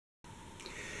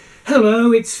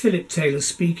Hello, it's Phillip Taylor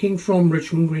speaking from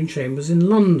Richmond Green Chambers in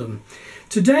London.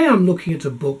 Today I'm looking at a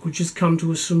book which has come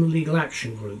to us from the Legal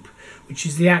Action Group, which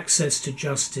is the Access to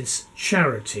Justice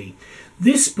charity.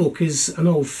 This book is an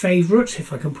old favourite,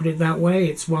 if I can put it that way.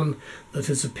 It's one that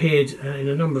has appeared in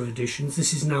a number of editions.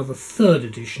 This is now the third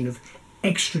edition of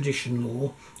Extradition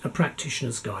Law, a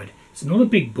Practitioner's Guide. It's not a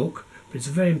big book, but it's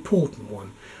a very important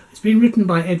one. It's been written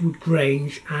by Edward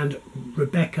Grange and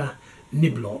Rebecca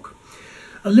Niblock.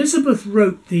 Elizabeth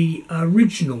wrote the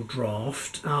original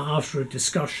draft after a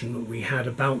discussion that we had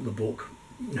about the book,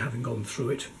 having gone through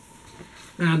it,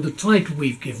 and the title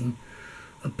we've given,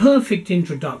 A Perfect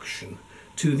Introduction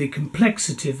to the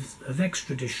Complexities of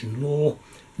Extradition Law,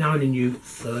 now in a new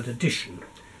third edition,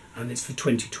 and it's for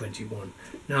 2021.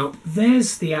 Now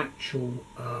there's the actual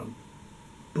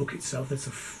book itself, there's the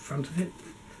front of it,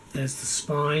 there's the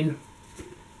spine,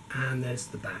 and there's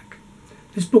the back.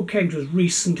 This book came to us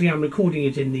recently. I'm recording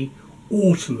it in the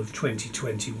autumn of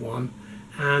 2021,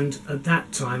 and at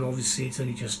that time obviously it's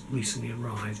only just recently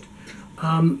arrived.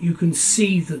 You can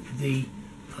see that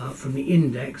from the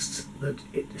index that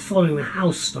following the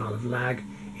house style of lag,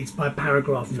 it's by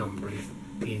paragraph numbering,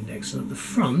 the index, and at the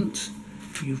front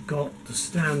you've got the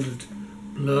standard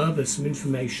blurb. There's some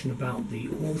information about the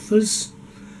authors,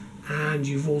 and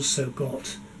you've also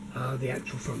got the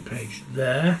actual front page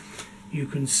there. You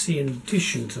can see in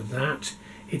addition to that,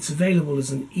 it's available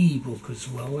as an e-book as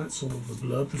well. That's all the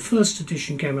blurb. The first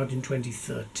edition came out in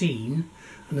 2013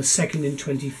 and the second in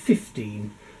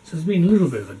 2015. So there's been a little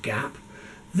bit of a gap.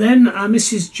 Then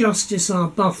Mrs. Justice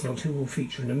Arbuthnot, who will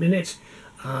feature in a minute,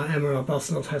 Emma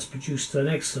Arbuthnot, has produced an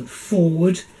excellent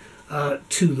foreword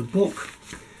to the book.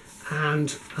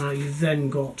 And you've then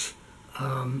got,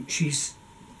 she's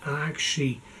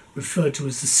actually referred to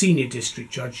as the Senior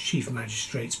District Judge, Chief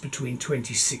Magistrates between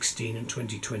 2016 and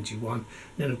 2021. And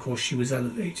then of course she was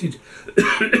elevated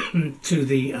to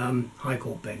the High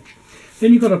Court bench.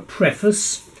 Then you've got a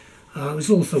preface. It's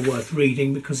also worth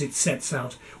reading because it sets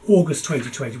out August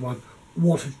 2021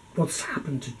 what's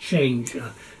happened to change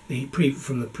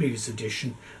from the previous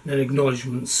edition, and then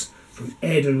acknowledgements from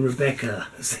Ed and Rebecca,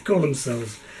 as they call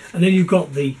themselves. And then you've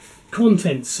got the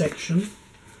content section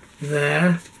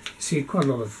there. See quite a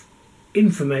lot of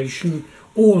information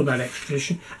all about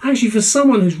extradition. Actually, for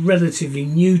someone who's relatively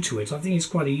new to it, I think it's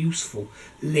quite a useful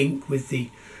link with the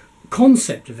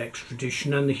concept of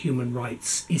extradition and the human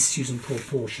rights issues and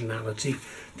proportionality.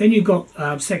 Then you've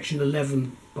got section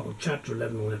 11, or chapter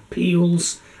 11 on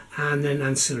appeals, and then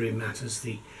ancillary matters,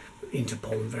 the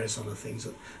Interpol and various other things.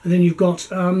 And then you've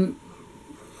got a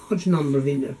large number of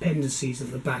appendices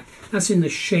at the back. That's in the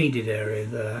shaded area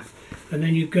there. And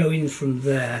then you go in from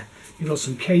there. You've got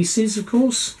some cases, of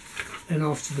course. Then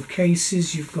after the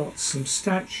cases, you've got some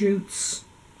statutes.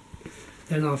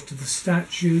 Then after the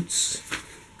statutes,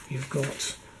 you've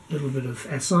got a little bit of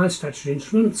SI, statutory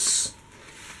instruments.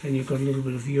 Then you've got a little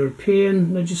bit of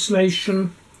European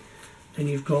legislation. Then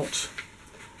you've got,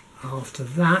 after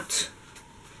that,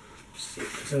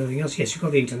 is there anything else? Yes, you've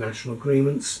got the international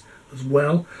agreements as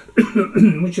well,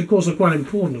 which of course are quite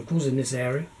important, of course, in this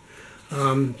area.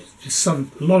 Just a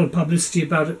lot of publicity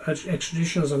about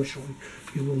extradition, as I'm sure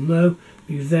you will know.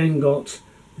 You've then got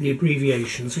the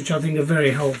abbreviations, which I think are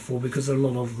very helpful because there are a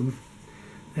lot of them.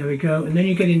 There we go. And then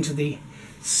you get into the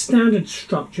standard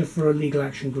structure for a legal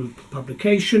action group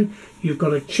publication. You've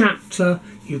got a chapter,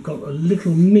 you've got a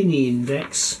little mini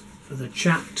index for the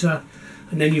chapter,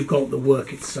 and then you've got the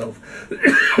work itself.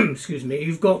 Excuse me.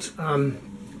 You've got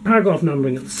paragraph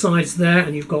numbering at the sides there,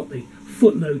 and you've got the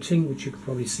footnoting, which you can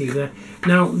probably see there.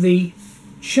 Now the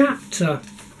chapter,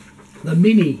 the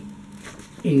mini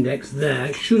index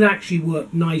there, should actually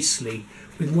work nicely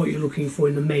with what you're looking for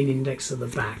in the main index at the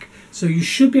back. So you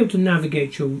should be able to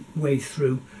navigate your way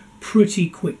through pretty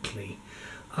quickly.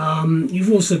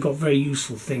 You've also got very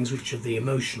useful things, which are the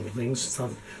emotional things,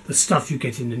 the stuff you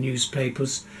get in the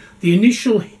newspapers. The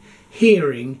initial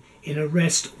hearing in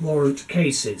arrest warrant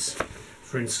cases,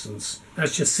 for instance.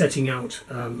 That's just setting out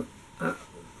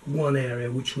one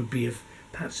area which would be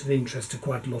perhaps of interest to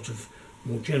quite a lot of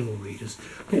more general readers.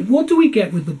 But what do we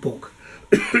get with the book?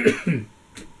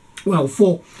 Well,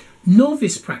 for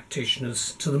novice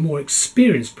practitioners to the more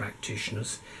experienced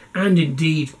practitioners, and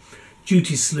indeed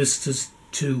duty solicitors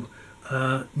to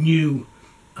new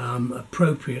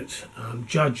appropriate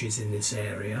judges in this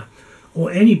area,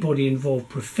 or anybody involved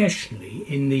professionally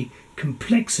in the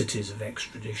complexities of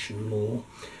extradition law,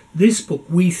 this book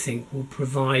we think will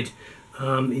provide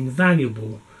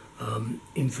invaluable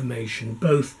information,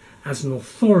 both as an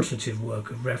authoritative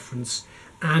work of reference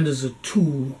and as a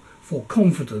tool for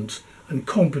confident and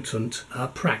competent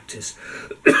practice.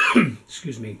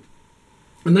 Excuse me.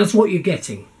 And that's what you're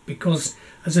getting, because,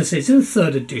 as I say, it's in the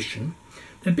third edition.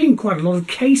 There have been quite a lot of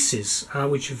cases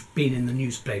which have been in the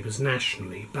newspapers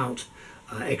nationally about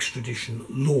extradition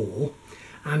law,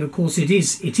 and of course it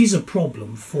is a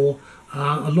problem for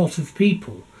a lot of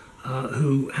people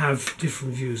who have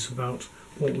different views about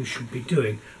what we should be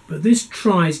doing. But this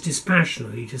tries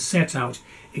dispassionately to set out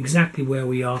exactly where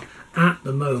we are at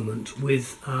the moment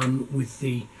with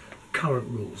the current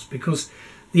rules, because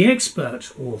the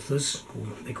expert authors,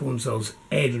 they call themselves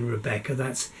Ed and Rebecca,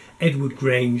 that's Edward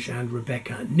Grange and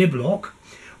Rebecca Niblock,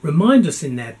 remind us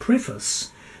in their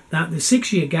preface that the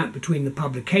 6-year gap between the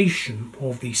publication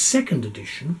of the second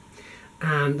edition,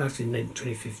 and that's in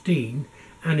 2015,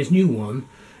 and his new one,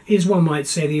 is, one might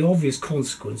say, the obvious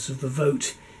consequence of the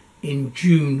vote in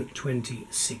June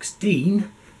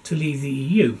 2016 to leave the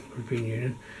EU, European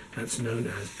Union, that's known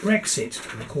as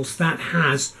Brexit. And of course that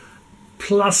has,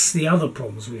 plus the other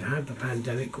problems we've had, the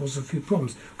pandemic caused a few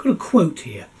problems. I've got a quote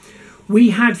here.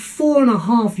 "We had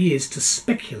 4.5 years to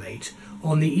speculate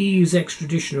on the EU's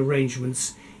extradition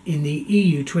arrangements in the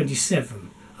EU 27,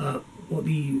 what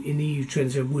the EU, in the EU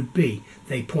 27 would be,"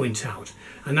 they point out.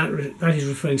 And that is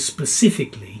referring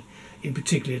specifically, in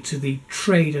particular, to the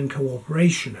Trade and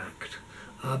Cooperation Act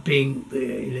being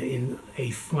in a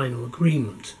final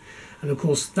agreement. And of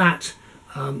course that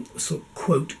sort of,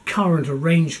 quote, "current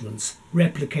arrangements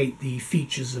replicate the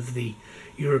features of the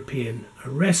European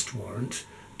arrest warrant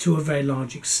to a very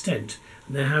large extent."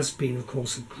 And there has been, of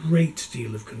course, a great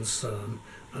deal of concern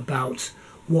about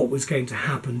what was going to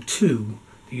happen to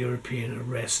the European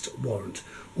arrest warrant.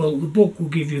 Well, the book will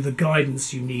give you the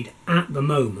guidance you need at the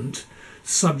moment,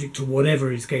 subject to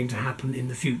whatever is going to happen in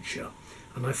the future.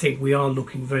 And I think we are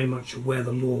looking very much at where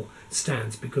the law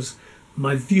stands, because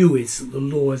my view is that the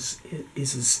law is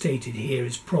as stated here,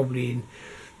 is probably in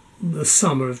the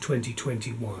summer of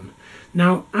 2021.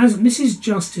 Now, as Mrs.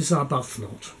 Justice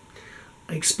Arbuthnot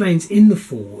explains in the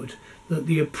foreword, that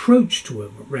the approach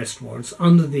to arrest warrants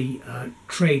under the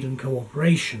Trade and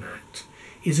Cooperation Act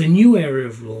is a new area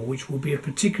of law which will be of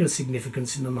particular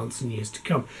significance in the months and years to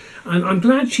come. And I'm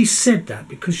glad she said that,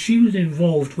 because she was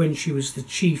involved when she was the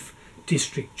Chief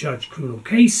District Judge Criminal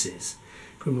Cases,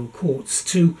 Criminal Courts,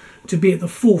 to be at the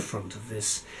forefront of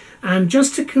this. And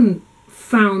just to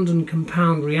confound and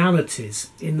compound realities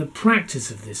in the practice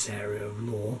of this area of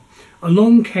law,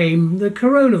 along came the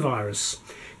coronavirus,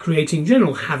 creating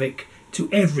general havoc to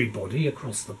everybody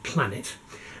across the planet,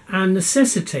 and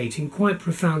necessitating quite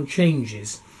profound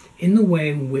changes in the way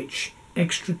in which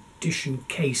extradition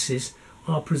cases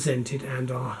are presented and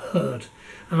are heard.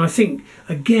 And I think,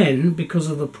 again, because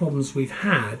of the problems we've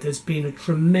had, there's been a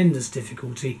tremendous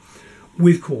difficulty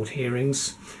with court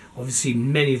hearings. Obviously,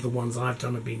 many of the ones I've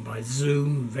done have been by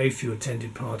Zoom, very few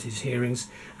attended parties hearings,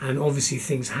 and obviously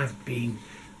things have been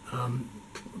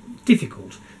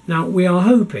difficult. Now, we are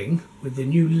hoping, with the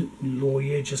new law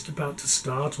year just about to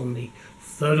start on the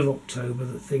 3rd of October,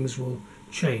 that things will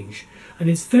change. And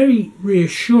it's very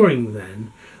reassuring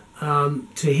then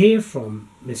to hear from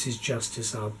Mrs.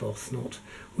 Justice Arbuthnot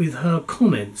with her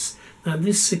comments that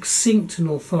this succinct and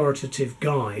authoritative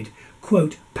guide,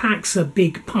 quote, "packs a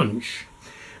big punch,"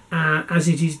 as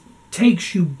it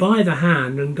takes you by the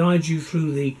hand and guides you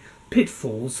through the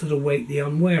pitfalls that await the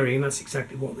unwary, and that's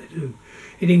exactly what they do.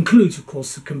 It includes, of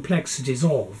course, the complexities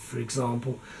of, for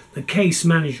example, the case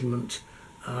management,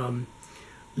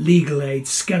 legal aid,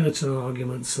 skeleton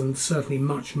arguments, and certainly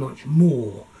much, much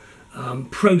more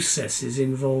processes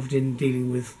involved in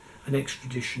dealing with an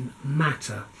extradition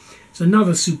matter. It's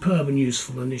another superb and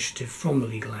useful initiative from the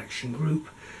Legal Action Group,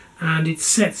 and it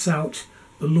sets out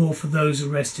the law for those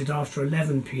arrested after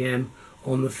 11 p.m.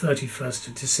 on the 31st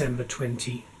of December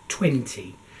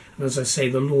 2020. And as I say,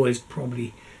 the law is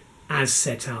probably as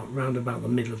set out round about the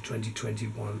middle of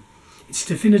 2021. It's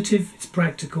definitive, it's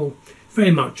practical,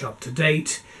 very much up to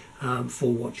date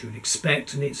for what you would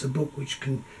expect, and it's a book which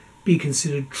can be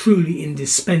considered truly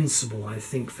indispensable, I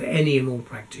think, for any and all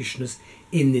practitioners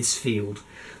in this field.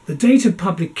 The date of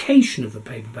publication of the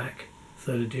paperback,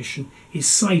 3rd edition, is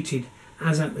cited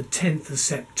as at the 10th of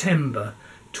September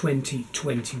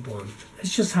 2021.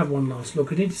 Let's just have one last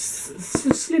look at it. It's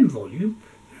a slim volume.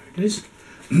 There it is.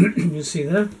 You see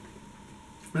there?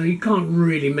 Now, you can't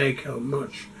really make out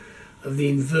much of the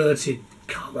inverted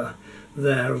colour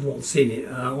there of what's in it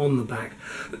on the back,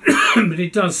 but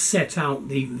it does set out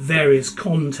the various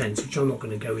contents, which I'm not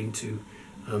going to go into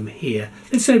here.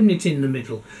 Let's open it in the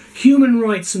middle. Human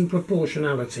rights and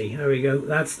proportionality. There we go.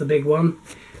 That's the big one.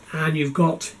 And you've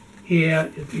got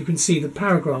here, you can see the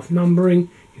paragraph numbering,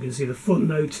 you can see the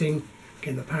footnoting,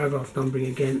 again the paragraph numbering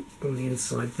again on the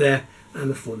inside there, and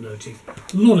the footnoting.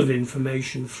 A lot of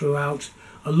information throughout.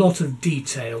 a lot of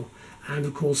detail, and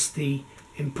of course the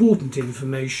important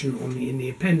information in the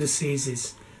appendices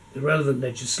is the relevant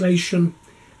legislation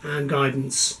and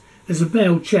guidance. There's a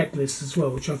bail checklist as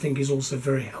well, which I think is also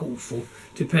very helpful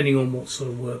depending on what sort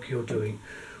of work you're doing.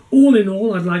 All in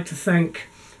all, I'd like to thank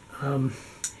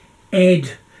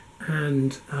Ed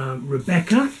and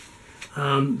Rebecca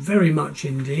very much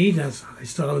indeed, as they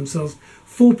style themselves,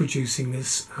 for producing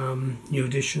this new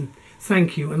edition.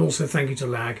 Thank you, and also thank you to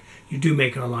LAG. You do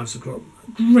make our lives a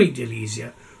great deal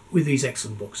easier with these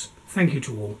excellent books. Thank you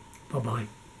to all.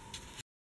 Bye-bye.